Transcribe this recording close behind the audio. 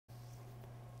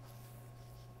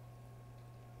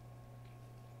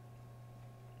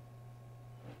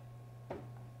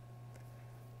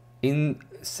In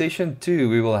session 2,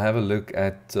 we will have a look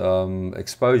at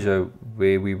exposure,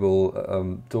 where we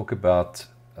will talk about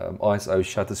ISO,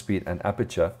 shutter speed, and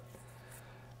aperture.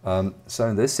 So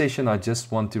in this session, I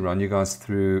just want to run you guys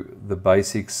through the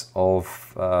basics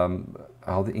of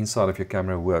how the inside of your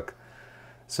camera work.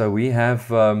 So we have,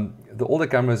 the older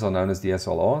cameras are known as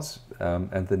DSLRs,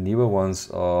 and the newer ones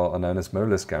are known as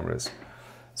mirrorless cameras.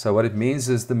 So what it means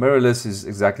is the mirrorless is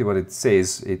exactly what it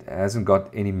says. It hasn't got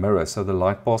any mirror, so the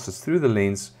light passes through the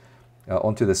lens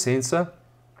onto the sensor,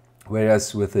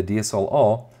 whereas with the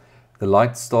DSLR, the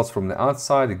light starts from the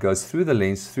outside, it goes through the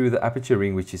lens, through the aperture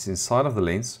ring, which is inside of the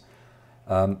lens,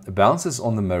 bounces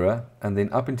on the mirror, and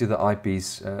then up into the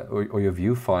eyepiece or your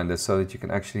viewfinder, so that you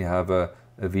can actually have a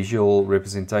visual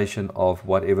representation of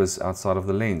whatever's outside of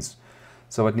the lens.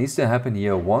 So what needs to happen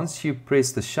here, once you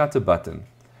press the shutter button,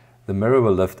 the mirror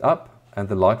will lift up and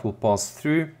the light will pass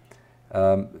through,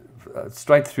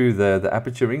 straight through the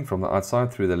aperture ring from the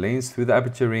outside, through the lens, through the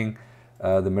aperture ring.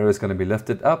 The mirror is going to be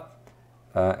lifted up,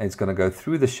 and it's going to go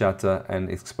through the shutter and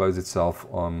expose itself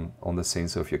on the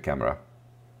sensor of your camera.